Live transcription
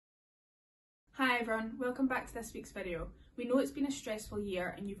Hi everyone, welcome back to this week's video. We know it's been a stressful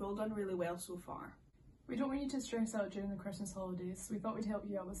year and you've all done really well so far. We don't want you to stress out during the Christmas holidays, so we thought we'd help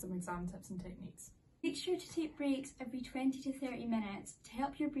you out with some exam tips and techniques. Make sure to take breaks every 20 to 30 minutes to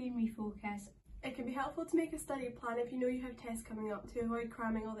help your brain refocus. It can be helpful to make a study plan if you know you have tests coming up to avoid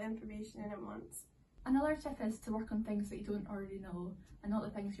cramming all the information in at once. Another tip is to work on things that you don't already know and not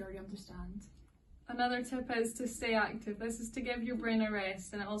the things you already understand. Another tip is to stay active. This is to give your brain a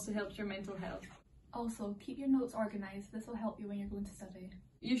rest and it also helps your mental health. Also, keep your notes organised. This will help you when you're going to study.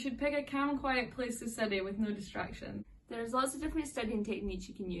 You should pick a calm, quiet place to study with no distraction. There's lots of different studying techniques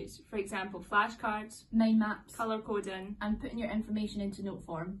you can use. For example, flashcards, mind maps, colour coding, and putting your information into note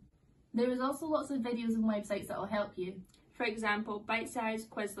form. There is also lots of videos and websites that will help you. for example, Bitesize,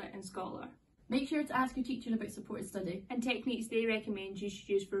 Quizlet and Scholar, Make sure to ask your teacher about supported study. and techniques they recommend you should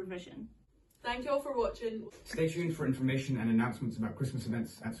use for revision. Thank you all for watching. Stay tuned for information and announcements about Christmas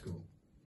events at school.